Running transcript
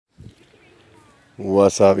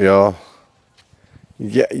What's up, y'all?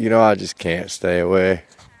 Yeah, I just can't stay away.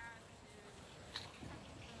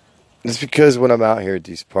 It's because when I'm out here at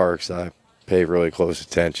these parks, I pay really close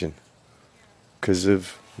attention because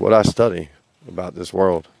of what I study about this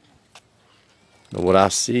world and what I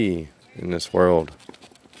see in this world.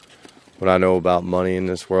 What I know about money in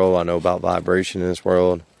this world, I know about vibration in this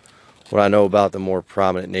world. What I know about the more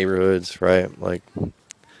prominent neighborhoods, right? Like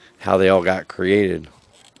how they all got created.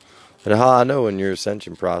 And how I know in your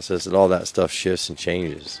ascension process that all that stuff shifts and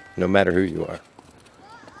changes, no matter who you are,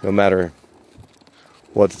 no matter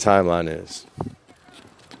what the timeline is.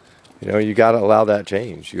 You got to allow that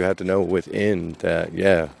change. You have to know within that,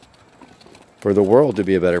 yeah, for the world to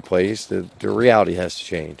be a better place, the reality has to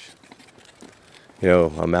change.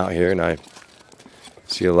 I'm out here and I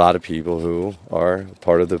see a lot of people who are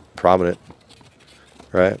part of the prominent,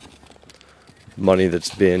 right? Money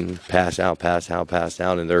that's been passed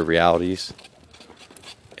down in their realities.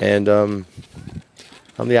 And I'm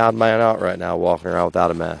the odd man out right now walking around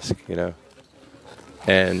without a mask.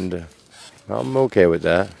 And I'm okay with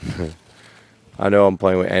that. I know I'm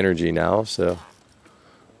playing with energy now, so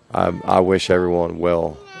I wish everyone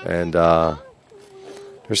well. And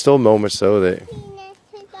there's still moments, though, that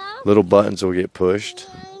little buttons will get pushed.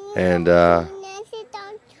 And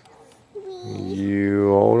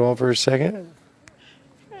you hold on for a second.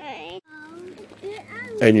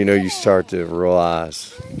 And, you start to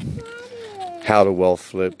realize how the wealth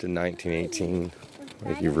flipped in 1918.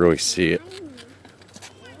 Like, you really see it.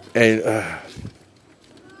 And,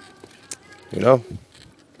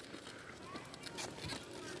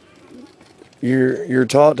 you're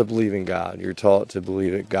taught to believe in God. You're taught to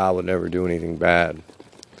believe that God would never do anything bad.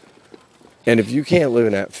 And if you can't live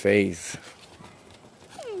in that faith,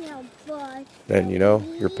 then,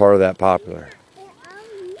 you're part of that popular.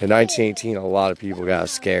 In 1918, a lot of people got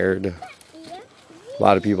scared. A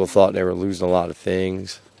lot of people thought they were losing a lot of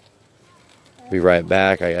things. Be right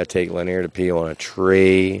back. I got to take Lanier to pee on a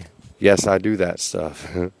tree. Yes, I do that stuff.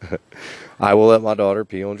 I will let my daughter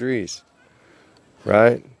pee on trees.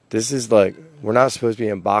 Right? This is like, we're not supposed to be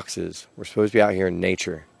in boxes. We're supposed to be out here in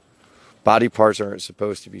nature. Body parts aren't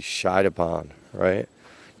supposed to be shied upon. Right?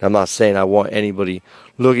 I'm not saying I want anybody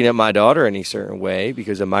looking at my daughter any certain way,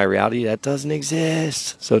 because in my reality, that doesn't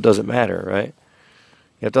exist. So it doesn't matter, right?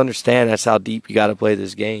 You have to understand that's how deep you got to play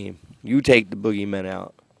this game. You take the boogeymen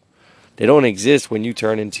out. They don't exist when you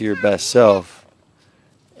turn into your best self.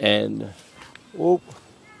 And a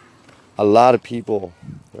lot of people,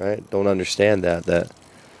 right, don't understand that the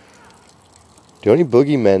only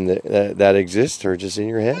boogeymen that exist are just in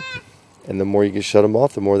your head. And the more you can shut them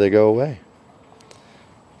off, the more they go away.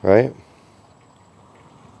 Right?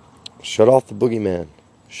 Shut off the boogeyman.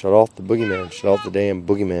 Shut off the boogeyman. Shut off the damn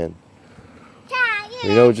boogeyman.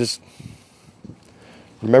 Just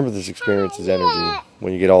remember this experience as energy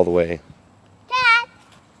when you get all the way,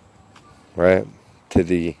 right, to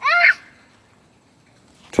the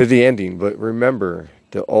ending. But remember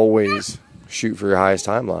to always shoot for your highest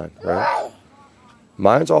timeline, right?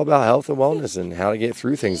 Mine's all about health and wellness and how to get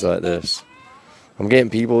through things like this. I'm getting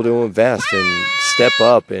people to invest and step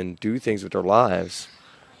up and do things with their lives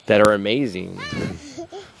that are amazing.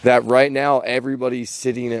 That right now everybody's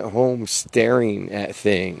sitting at home staring at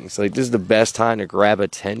things. Like, this is the best time to grab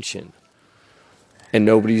attention. And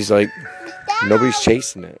nobody's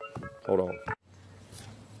chasing it. Hold on.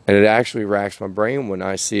 And it actually racks my brain when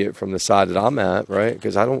I see it from the side that I'm at, right?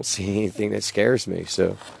 Because I don't see anything that scares me.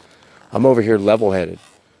 So I'm over here level-headed.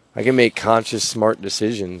 I can make conscious, smart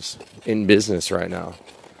decisions in business right now,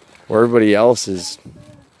 where everybody else is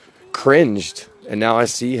cringed. And now I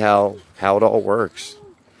see how it all works.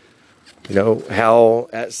 How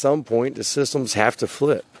at some point the systems have to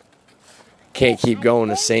flip. Can't keep going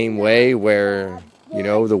the same way where,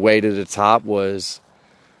 the way to the top was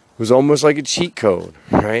almost like a cheat code,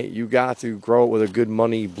 right? You got to grow it with a good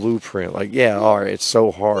money blueprint. Like, yeah, all right, it's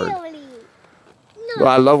so hard. But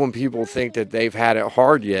I love when people think that they've had it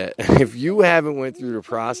hard yet. If you haven't went through the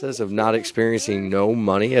process of not experiencing no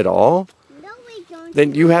money at all,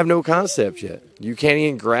 then you have no concept yet. You can't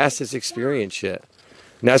even grasp this experience yet.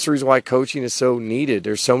 And that's the reason why coaching is so needed.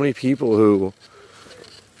 There's so many people who,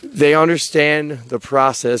 they understand the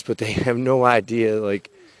process, but they have no idea, like,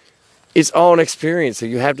 it's all an experience. So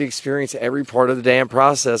you have to experience every part of the damn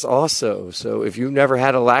process also. So if you've never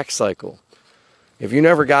had a lack cycle, if you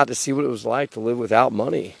never got to see what it was like to live without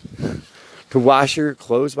money, to wash your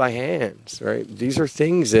clothes by hands, right? These are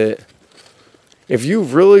things that, if you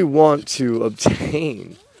really want to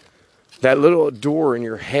obtain that little door in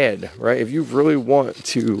your head, right? If you really want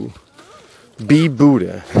to be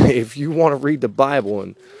Buddha, if you want to read the Bible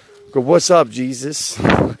and Go, what's up, Jesus?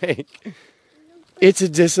 Like, it's a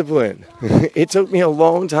discipline. It took me a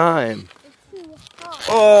long time.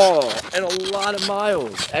 Oh, and a lot of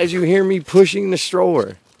miles as you hear me pushing the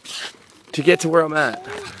stroller to get to where I'm at.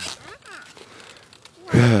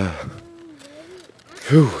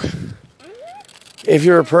 If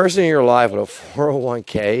you're a person in your life with a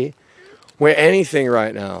 401k, with anything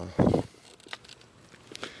right now,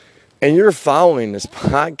 and you're following this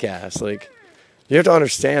podcast, like, you have to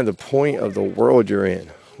understand the point of the world you're in,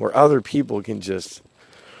 where other people can just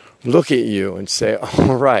look at you and say,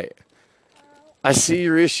 all right, I see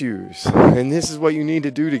your issues, and this is what you need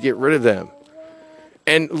to do to get rid of them.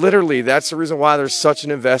 And literally, that's the reason why there's such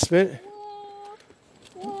an investment.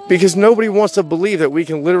 Because nobody wants to believe that we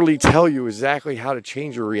can literally tell you exactly how to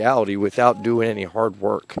change your reality without doing any hard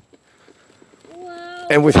work.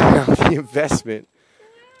 And without the investment,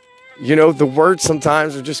 you know, the words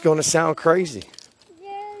sometimes are just going to sound crazy.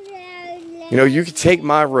 You know, you can take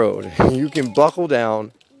my road, you can buckle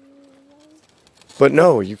down, but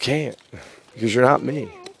no, you can't, because you're not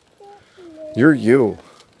me. You're you.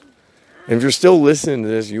 And if you're still listening to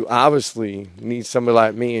this, you obviously need somebody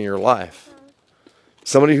like me in your life.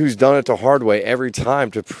 Somebody who's done it the hard way every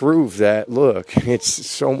time to prove that, look, it's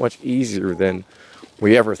so much easier than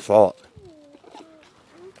we ever thought.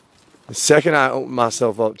 The second I opened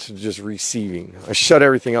myself up to just receiving, I shut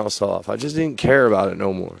everything else off. I just didn't care about it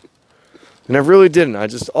no more. And I really didn't. I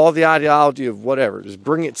just, all the ideology of whatever, just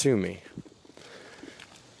bring it to me.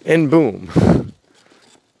 And boom.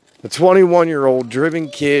 A 21-year-old driven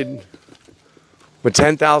kid with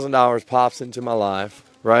 $10,000 pops into my life,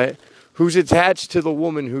 right? Who's attached to the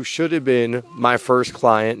woman who should have been my first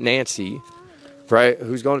client, Nancy, right?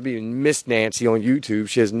 Who's going to be Miss Nancy on YouTube.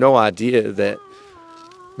 She has no idea that,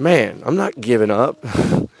 man, I'm not giving up.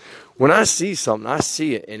 When I see something, I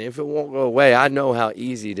see it. And if it won't go away, I know how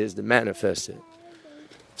easy it is to manifest it.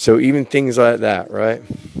 So even things like that, right?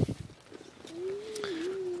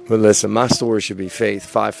 But listen, my story should be faith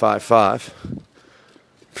 555.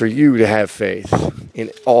 For you to have faith in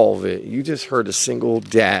all of it. You just heard a single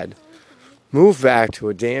dad move back to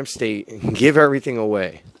a damn state and give everything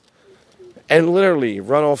away. And literally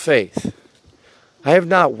run on faith. I have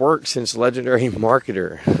not worked since Legendary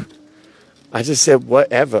Marketer. I just said,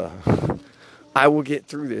 whatever. I will get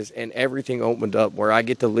through this. And everything opened up where I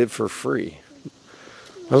get to live for free.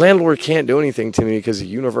 My landlord can't do anything to me because of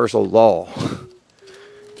universal law.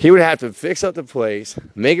 He would have to fix up the place,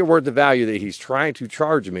 make it worth the value that he's trying to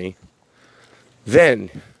charge me. Then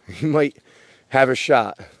he might have a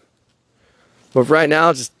shot. But right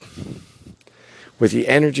now, just with the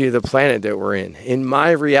energy of the planet that we're in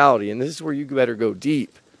my reality, and this is where you better go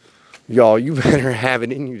deep. Y'all, you better have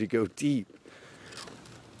it in you to go deep.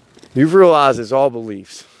 You've realized it's all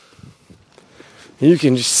beliefs. You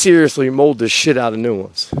can just seriously mold the shit out of new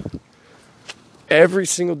ones. Every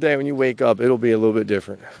single day when you wake up, it'll be a little bit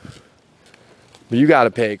different. But you got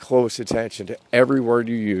to pay close attention to every word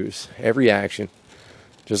you use, every action.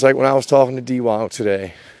 Just like when I was talking to D-Wong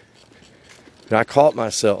today. And I caught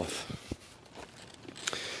myself.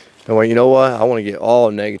 And went, you know what? I want to get all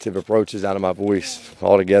negative approaches out of my voice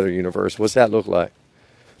altogether, universe. What's that look like?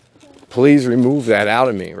 Please remove that out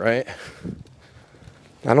of me, right?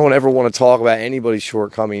 I don't ever want to talk about anybody's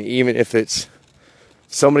shortcoming, even if it's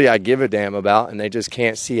somebody I give a damn about and they just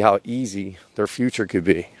can't see how easy their future could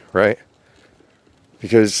be, right?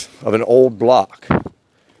 Because of an old block.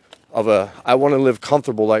 I want to live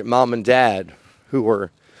comfortable like mom and dad who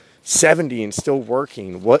were 70 and still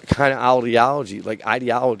working. What kind of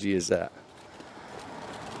ideology is that?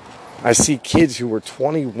 I see kids who were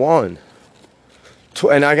 21.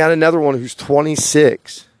 And I got another one who's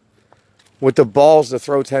 26 with the balls to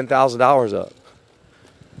throw $10,000 up.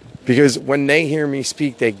 Because when they hear me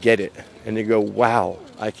speak, they get it. And they go, wow,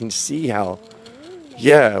 I can see how,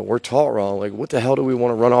 yeah, we're taught wrong. Like, what the hell do we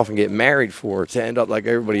want to run off and get married for to end up like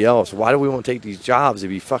everybody else? Why do we want to take these jobs to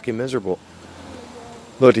be fucking miserable?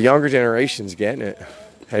 Look, the younger generation's getting it.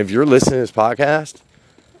 And if you're listening to this podcast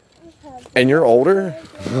and you're older,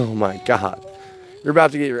 oh my God. You're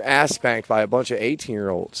about to get your ass spanked by a bunch of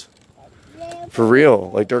 18-year-olds. For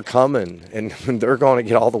real. Like, they're coming. And they're going to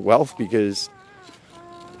get all the wealth because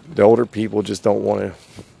the older people just don't want to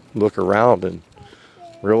look around and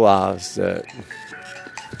realize that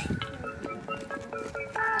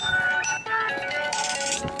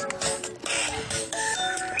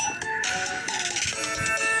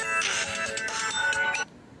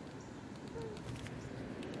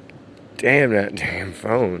damn that damn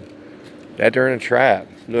phone. That they're in a trap.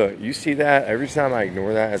 Look, you see that? Every time I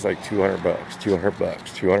ignore that, it's like $200, $200,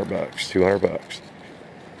 $200, $200.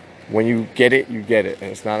 When you get it, you get it. And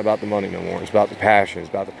it's not about the money no more. It's about the passion. It's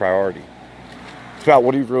about the priority. It's about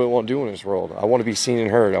what do you really want to do in this world. I want to be seen and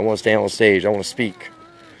heard. I want to stand on stage. I want to speak.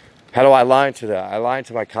 How do I align to that? I align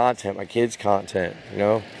to my content, my kids' content, you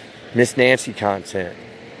know, Miss Nancy content.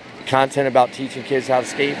 Content about teaching kids how to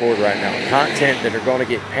skateboard right now. Content that are going to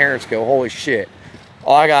get parents go, holy shit.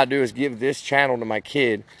 All I got to do is give this channel to my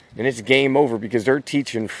kid and it's game over because they're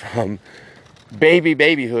teaching from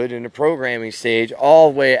babyhood in the programming stage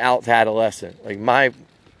all the way out to adolescent. Like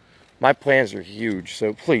my plans are huge.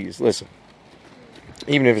 So please listen.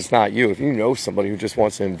 Even if it's not you, if you know somebody who just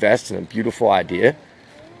wants to invest in a beautiful idea,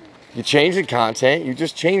 you change the content, you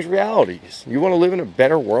just change realities. You want to live in a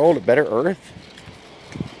better world, a better earth?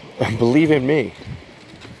 Believe in me.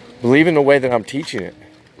 Believe in the way that I'm teaching it.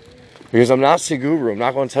 Because I'm not Siguru. I'm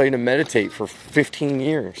not going to tell you to meditate for 15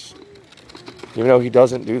 years. Even though he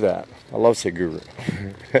doesn't do that. I love Siguru.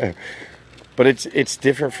 But it's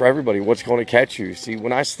different for everybody. What's going to catch you? See,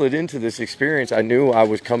 when I slid into this experience, I knew I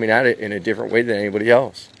was coming at it in a different way than anybody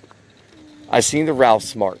else. I seen the Ralph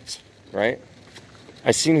Smarts, right?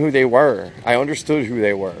 I seen who they were. I understood who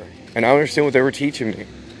they were. And I understood what they were teaching me.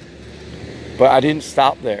 But I didn't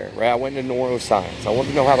stop there, right? I went into neuroscience. I wanted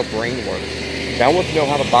to know how the brain worked. Now I want to know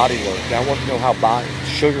how the body works. Now I want to know how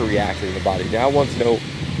sugar reacted in the body. Now I want to know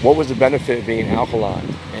what was the benefit of being alkaline.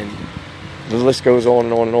 And the list goes on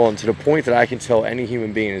and on and on to the point that I can tell any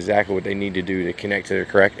human being exactly what they need to do to connect to the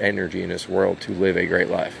correct energy in this world to live a great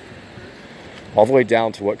life. All the way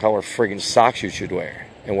down to what color friggin' socks you should wear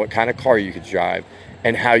and what kind of car you could drive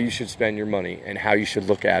and how you should spend your money and how you should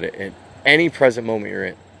look at it in any present moment you're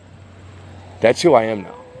in. That's who I am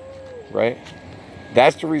now, right?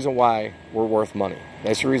 That's the reason why we're worth money.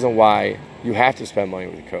 That's the reason why you have to spend money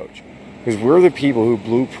with a coach. Because we're the people who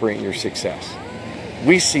blueprint your success.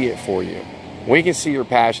 We see it for you. We can see your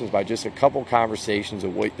passions by just a couple conversations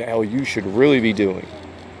of what the hell you should really be doing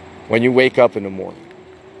when you wake up in the morning.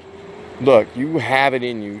 Look, you have it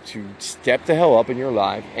in you to step the hell up in your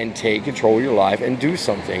life and take control of your life and do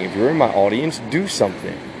something. If you're in my audience, do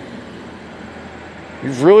something.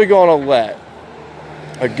 You've really gonna let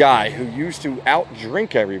a guy who used to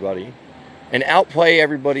out-drink everybody and outplay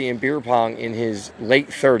everybody in beer pong in his late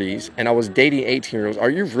 30s, and I was dating 18-year-olds,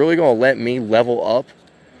 are you really gonna let me level up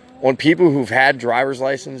on people who've had driver's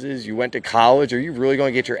licenses? You went to college. Are you really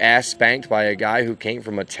gonna get your ass spanked by a guy who came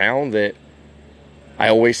from a town that I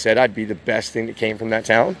always said I'd be the best thing that came from that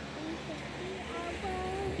town?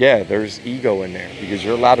 Yeah, there's ego in there because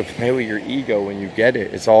you're allowed to play with your ego when you get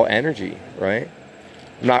it. It's all energy, right?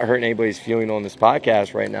 I'm not hurting anybody's feeling on this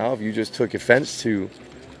podcast right now. If you just took offense to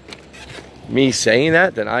me saying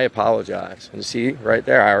that, then I apologize. And see, right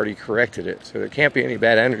there, I already corrected it. So there can't be any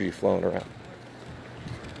bad energy flowing around.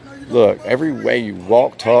 Look, every way you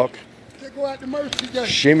walk, talk,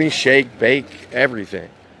 shimmy, shake, bake, everything.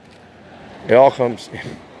 It all comes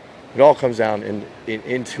down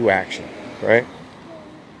into action, right?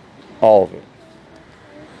 All of it.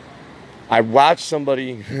 I watched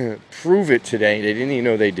somebody prove it today. They didn't even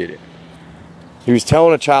know they did it. He was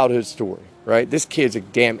telling a childhood story, right? This kid's a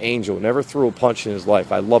damn angel. Never threw a punch in his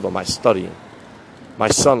life. I love him. I study him. My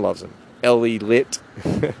son loves him. L.E. lit.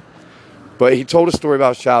 But he told a story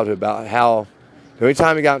about his childhood, about how the only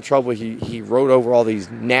time he got in trouble, he rode over all these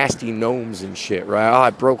nasty gnomes and shit, right? Oh,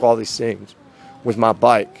 I broke all these things with my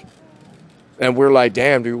bike. And we're like,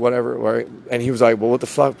 damn, dude, whatever. Right? And he was like, well, what the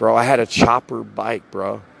fuck, bro? I had a chopper bike,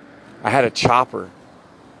 bro. I had a chopper,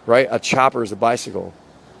 right? A chopper is a bicycle.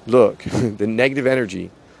 Look, the negative energy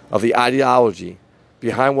of the ideology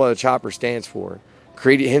behind what a chopper stands for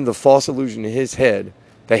created him the false illusion in his head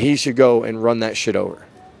that he should go and run that shit over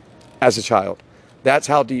as a child. That's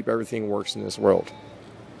how deep everything works in this world.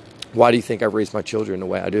 Why do you think I raise my children the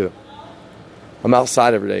way I do? I'm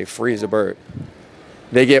outside every day, free as a bird.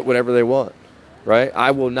 They get whatever they want, right? I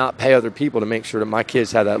will not pay other people to make sure that my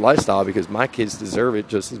kids have that lifestyle because my kids deserve it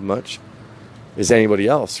just as much as anybody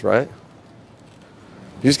else, right?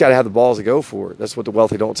 You just got to have the balls to go for it. That's what the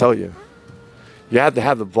wealthy don't tell you. You have to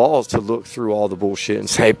have the balls to look through all the bullshit and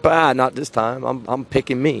say, bah, not this time. I'm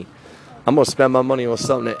picking me. I'm going to spend my money on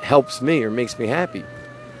something that helps me or makes me happy.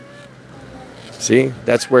 See,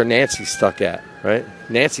 that's where Nancy's stuck at, right?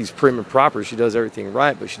 Nancy's prim and proper. She does everything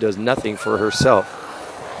right, but she does nothing for herself.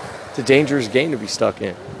 It's a dangerous game to be stuck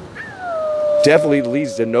in. Definitely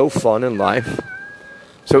leads to no fun in life.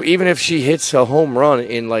 So even if she hits a home run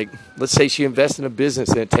in, like, let's say she invests in a business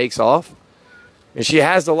and it takes off, and she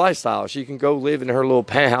has the lifestyle, she can go live in her little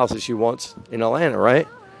penthouse that she wants in Atlanta, right?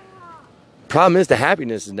 Problem is the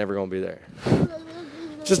happiness is never going to be there.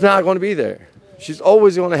 It's just not going to be there. She's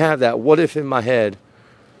always going to have that what if in my head.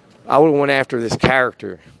 I would have went after this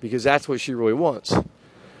character because that's what she really wants.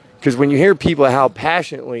 Because when you hear people how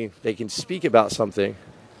passionately they can speak about something,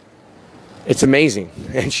 it's amazing.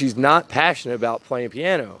 And she's not passionate about playing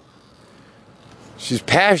piano. She's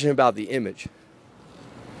passionate about the image.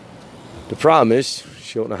 The problem is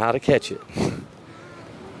she don't know how to catch it.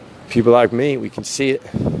 People like me, we can see it.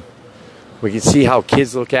 We can see how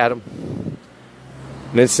kids look at them.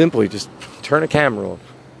 And then simply just turn a camera on.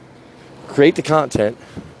 Create the content.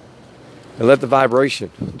 And let the vibration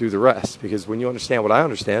do the rest. Because when you understand what I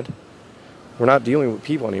understand, we're not dealing with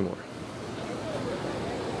people anymore.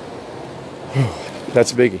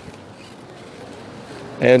 That's a biggie.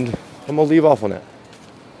 And I'm going to leave off on that.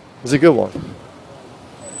 It was a good one.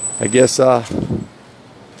 I guess we're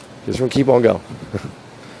going to keep on going.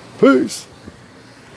 Peace.